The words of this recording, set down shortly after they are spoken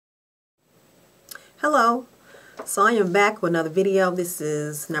Hello, so I am back with another video. This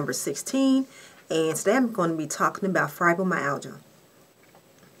is number 16, and today I'm going to be talking about fibromyalgia.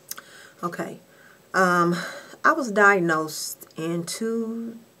 Okay, I was diagnosed in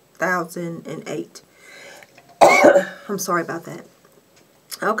 2008. I'm sorry about that.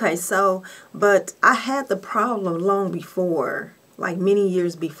 Okay, so, but I had the problem long before, like many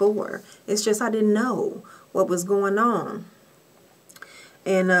years before. It's just I didn't know what was going on.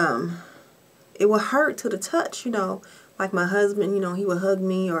 And, it would hurt to the touch, like my husband, he would hug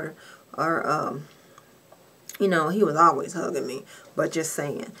me or he was always hugging me, but just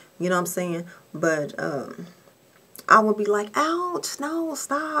saying, you know what I'm saying? But, I would be like, ouch, no,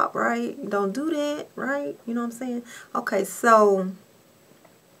 stop, right? Don't do that, right? You know what I'm saying? Okay, so,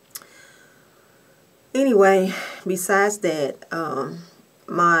 anyway, besides that,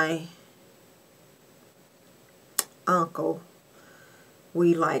 my uncle,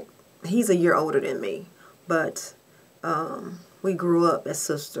 he's a year older than me, but we grew up as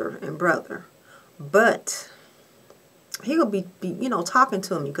sister and brother. But he would be talking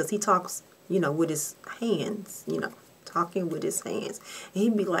to me because he talks, with his hands, talking with his hands. And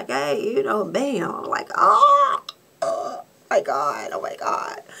he'd be like, hey, bam, like, oh my God, oh my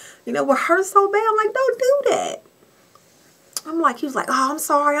God. It hurt so bad. I'm like, don't do that. He was like, oh, I'm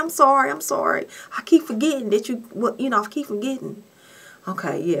sorry. I keep forgetting that I keep forgetting.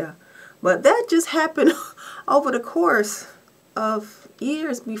 Okay, yeah. But that just happened over the course of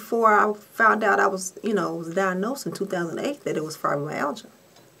years before I found out I was, was diagnosed in 2008 that it was fibromyalgia.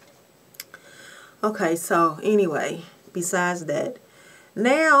 Okay, so anyway, besides that,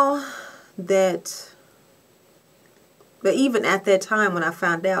 now that, but even at that time when I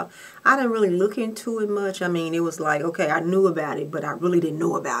found out, I didn't really look into it much. I mean, it was like, okay, I knew about it, but I really didn't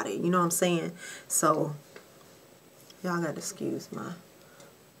know about it. You know what I'm saying? So, y'all got to excuse my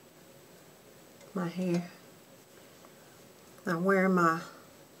hair. I'm wearing I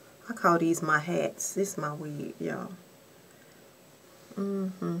call these my hats. This is my wig, y'all.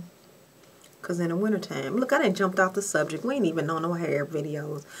 Because in the wintertime, look, I done jumped off the subject. We ain't even on no hair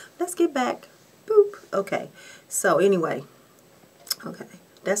videos. Let's get back. Boop. Okay. So anyway, okay.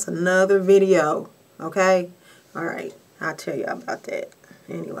 That's another video. Okay. All right. I'll tell you about that.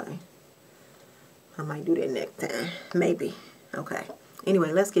 Anyway, I might do that next time. Maybe. Okay.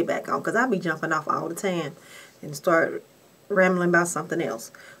 Anyway, let's get back on because I'll be jumping off all the time and start rambling about something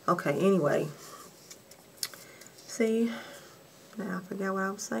else. Okay, anyway. See? Now I forgot what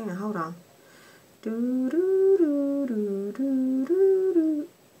I was saying. Hold on.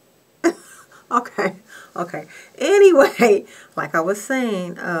 Okay. Anyway, like I was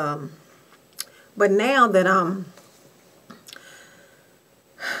saying, but now that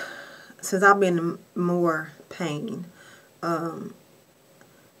since I've been in more pain,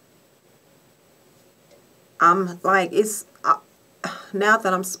 I'm like, it's now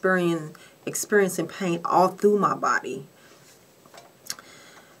that I'm experiencing pain all through my body.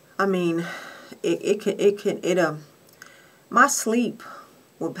 I mean, my sleep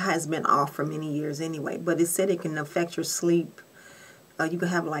has been off for many years anyway, but it said it can affect your sleep. You can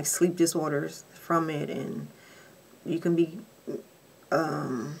have like sleep disorders from it, and you can be,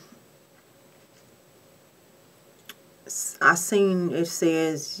 I seen it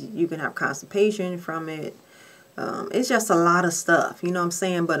says you can have constipation from it. It's just a lot of stuff, you know what I'm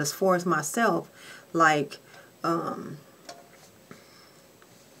saying? But as far as myself, like, I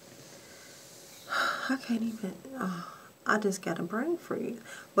can't even, I just got a brain freeze.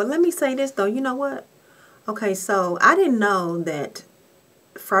 But let me say this though, you know what? Okay, so I didn't know that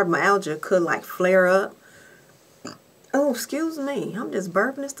fibromyalgia could like flare up. Oh, excuse me. I'm just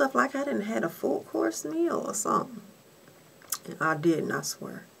burping and stuff like I didn't had a full course meal or something. And I didn't, I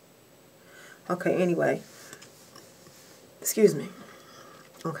swear. Okay, anyway. Excuse me.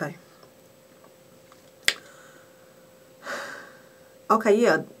 Okay. Okay,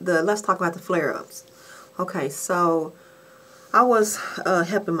 yeah, let's talk about the flare-ups. Okay, so I was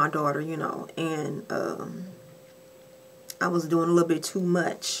helping my daughter, and I was doing a little bit too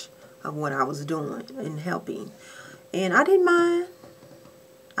much of what I was doing and helping. And I didn't mind.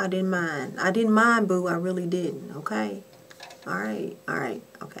 I didn't mind, boo. I really didn't, okay? All right,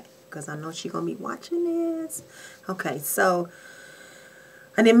 okay. Because I know she's going to be watching this. Okay, so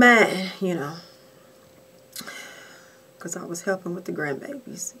I didn't mind, because I was helping with the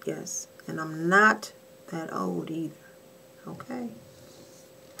grandbabies, yes. And I'm not that old either, okay?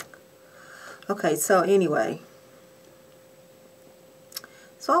 Okay, so anyway.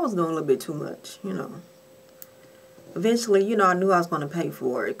 So I was doing a little bit too much, Eventually, I knew I was going to pay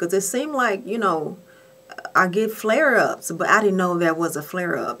for it. Because it seemed like, I get flare-ups, but I didn't know there was a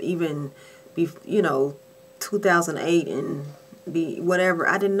flare-up even be, 2008 and be whatever.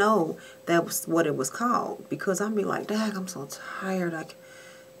 I didn't know that was what it was called, because I'd be like, dang, I'm so tired.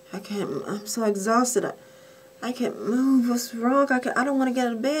 I can't, I'm so exhausted. I can't move. What's wrong? I don't want to get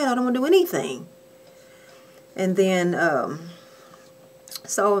out of bed. I don't want to do anything. And then,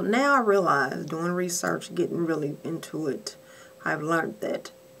 so now I realize, doing research, getting really into it, I've learned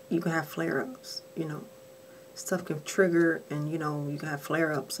that you can have flare-ups, Stuff can trigger, and, you can have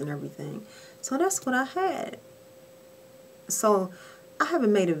flare-ups and everything. So that's what I had. So I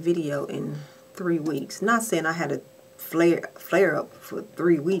haven't made a video in 3 weeks. Not saying I had a flare-up for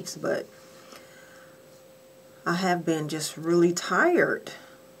 3 weeks, but I have been just really tired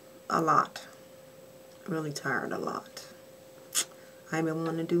a lot. Really tired a lot. I haven't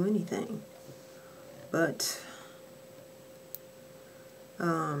wanted to do anything. But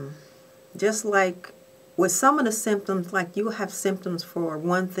just like with some of the symptoms, like you have symptoms for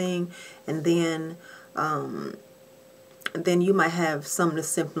one thing, and then you might have some of the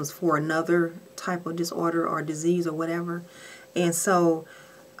symptoms for another type of disorder or disease or whatever. And so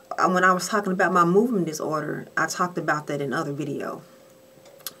when I was talking about my movement disorder, I talked about that in other video.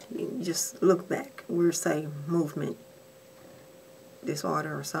 You just look back. We'll say movement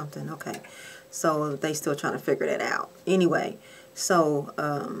disorder or something. Okay. So they still trying to figure that out. Anyway, so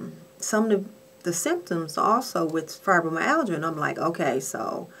some of the symptoms also with fibromyalgia, and I'm like, okay,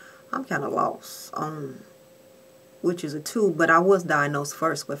 so I'm kind of lost on which is a two, but I was diagnosed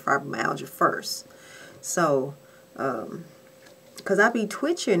first with fibromyalgia first. So, because I be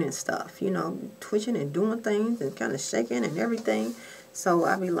twitching and stuff, twitching and doing things and kind of shaking and everything. So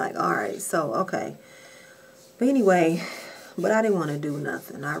I be like, all right, so, okay. But anyway, but I didn't want to do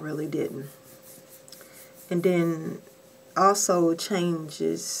nothing. I really didn't. And then also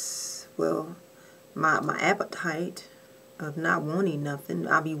changes, well, my appetite of not wanting nothing.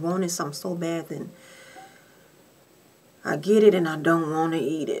 I be wanting something so bad, then I get it and I don't want to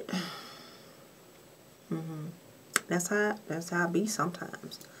eat it. That's how I be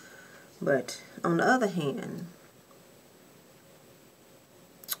sometimes. But on the other hand,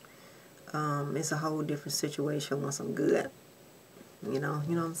 it's a whole different situation once I'm good. You know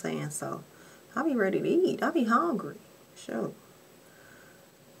what I'm saying? So I'll be ready to eat. I'll be hungry. Sure.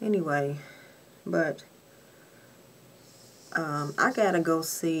 Anyway, but I gotta go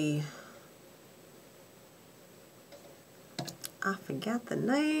see, I forgot the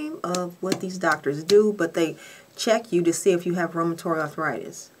name of what these doctors do, but they check you to see if you have rheumatoid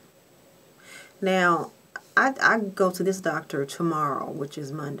arthritis. Now, I go to this doctor tomorrow, which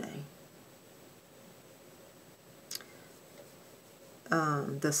is Monday,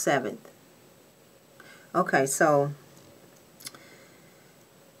 the 7th. Okay, so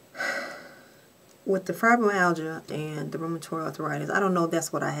with the fibromyalgia and the rheumatoid arthritis, I don't know if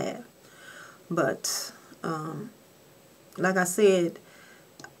that's what I have, but like I said,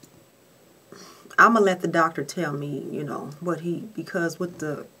 I'm going to let the doctor tell me, because with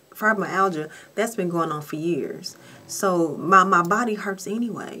the fibromyalgia, that's been going on for years. So my body hurts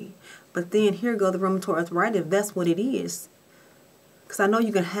anyway. But then here go the rheumatoid arthritis, if that's what it is. Because I know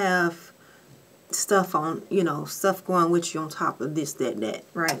you can have stuff on, stuff going with you on top of this, that,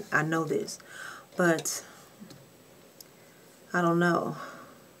 right? I know this. But I don't know.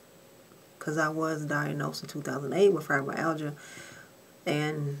 Because I was diagnosed in 2008 with fibromyalgia.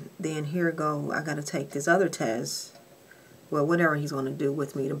 And then here go, I got to take this other test. Well, whatever he's going to do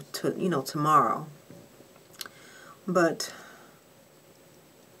with me to tomorrow. But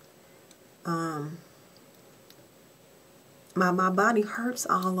my body hurts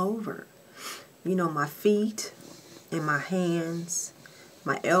all over. My feet and my hands,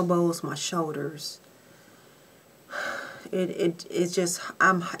 my elbows, my shoulders. It's just,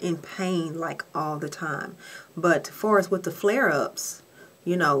 I'm in pain like all the time. But as far as with the flare-ups,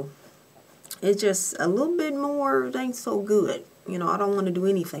 it's just a little bit more, it ain't so good. I don't want to do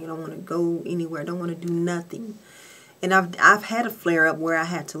anything. I don't want to go anywhere. I don't want to do nothing. And I've had a flare-up where I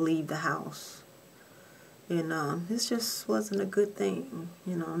had to leave the house. And this just wasn't a good thing.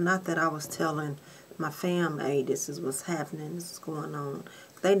 Not that I was telling my family, hey, this is what's happening, this is going on.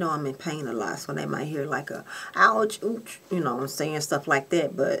 They know I'm in pain a lot, so they might hear like a ouch, ooch, I'm saying stuff like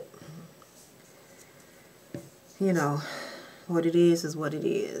that. But, what it is what it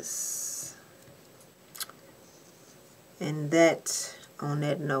is. And that, on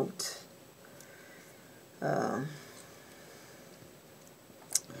that note, I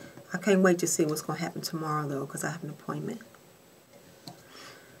can't wait to see what's going to happen tomorrow, though, because I have an appointment.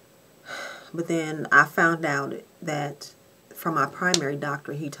 But then I found out that from my primary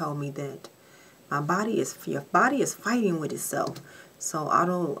doctor, he told me that your body is fighting with itself. So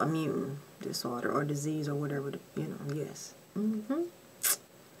autoimmune, disorder or disease or whatever, you know, yes.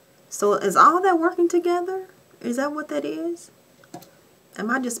 So is all that working together? Is that what that is? Am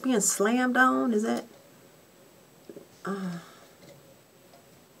I just being slammed on? Is that...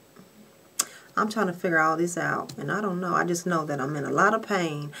 I'm trying to figure all this out, and I don't know. I just know that I'm in a lot of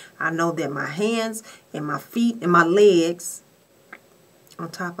pain. I know that my hands and my feet and my legs, on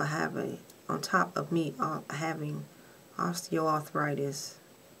top of me having osteoarthritis,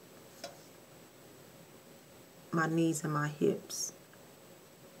 my knees and my hips.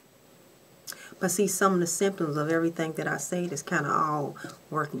 But see, some of the symptoms of everything that I said is kind of all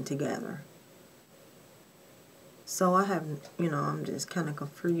working together. So I have, you know, I'm just kind of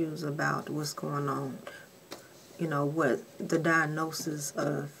confused about what's going on. You know, what the diagnosis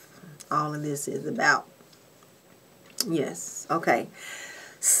of all of this is about. Yes, okay.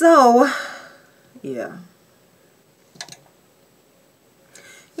 So, yeah.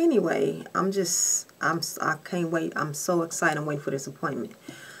 Anyway, I can't wait. I'm so excited. I'm waiting for this appointment.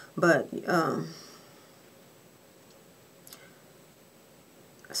 But,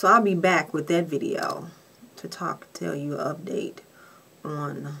 so I'll be back with that video to tell you an update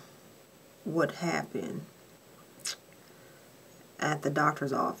on what happened at the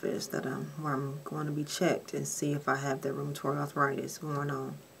doctor's office where I'm going to be checked and see if I have the rheumatoid arthritis going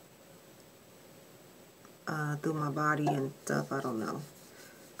on through my body and stuff. I don't know,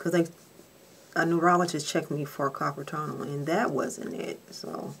 because a neurologist checked me for carpal tunnel and that wasn't it.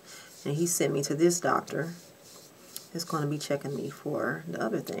 So, and he sent me to this doctor that's going to be checking me for the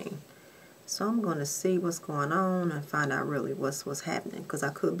other thing. So I'm going to see what's going on and find out really what's happening, because I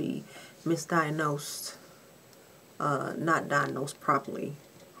could be misdiagnosed, not diagnosed properly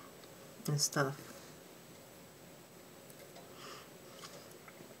and stuff.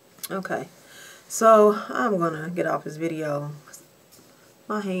 Okay, so I'm going to get off this video.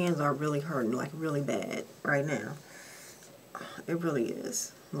 My hands are really hurting, like really bad right now. It really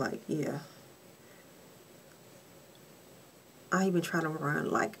is. Like, yeah. I even try to run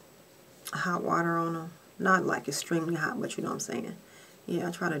like hot water on them. Not like extremely hot, but you know what I'm saying. Yeah,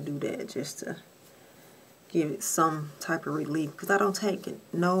 I try to do that just to give it some type of relief, because I don't take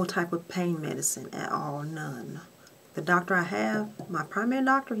no type of pain medicine at all, none. The doctor I have, my primary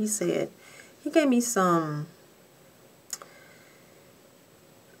doctor, he said, he gave me some,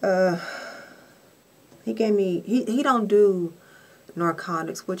 he don't do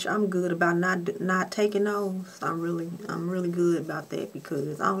narcotics, which I'm good about not taking those. I'm really good about that,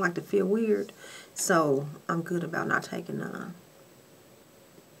 because I don't like to feel weird, so I'm good about not taking none.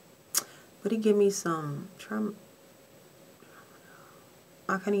 But he gave me some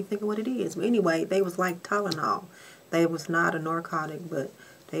I can't even think of what it is. But anyway, they was like Tylenol. They was not a narcotic, but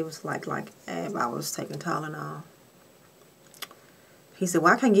they was like I was taking Tylenol. He said,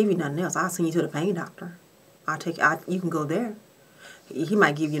 well, I can't give you nothing else. I'll send you to the pain doctor. You can go there. He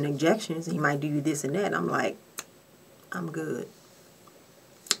might give you injections. He might do you this and that. And I'm like, I'm good.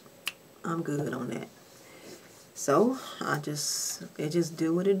 I'm good on that. So it just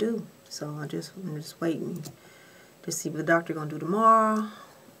do what it do. So I'm just waiting to see what the doctor gonna do tomorrow.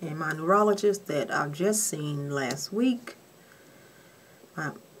 And my neurologist that I've just seen last week.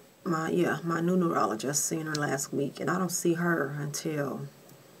 My new neurologist, seen her last week, and I don't see her until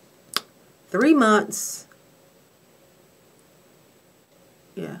 3 months.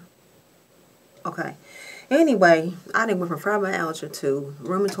 Yeah. Okay. Anyway, I done went from fibromyalgia to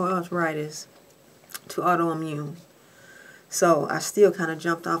rheumatoid arthritis to autoimmune. So I still kind of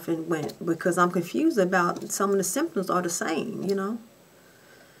jumped off and went, because I'm confused about some of the symptoms are the same, you know.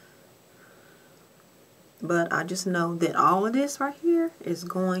 But I just know that all of this right here is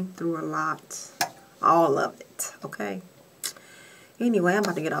going through a lot. All of it, okay? Anyway, I'm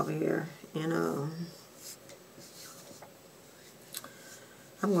about to get over here. And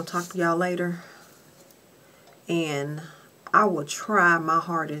I'm going to talk to y'all later. And I will try my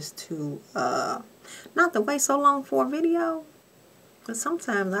hardest to not to wait so long for a video. But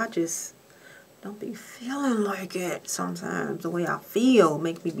sometimes I just don't be feeling like it. Sometimes the way I feel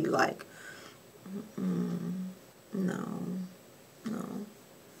make me be like, no.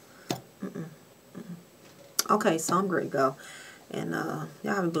 Okay, so I'm ready to go. And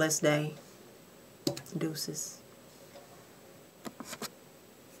y'all have a blessed day. Deuces.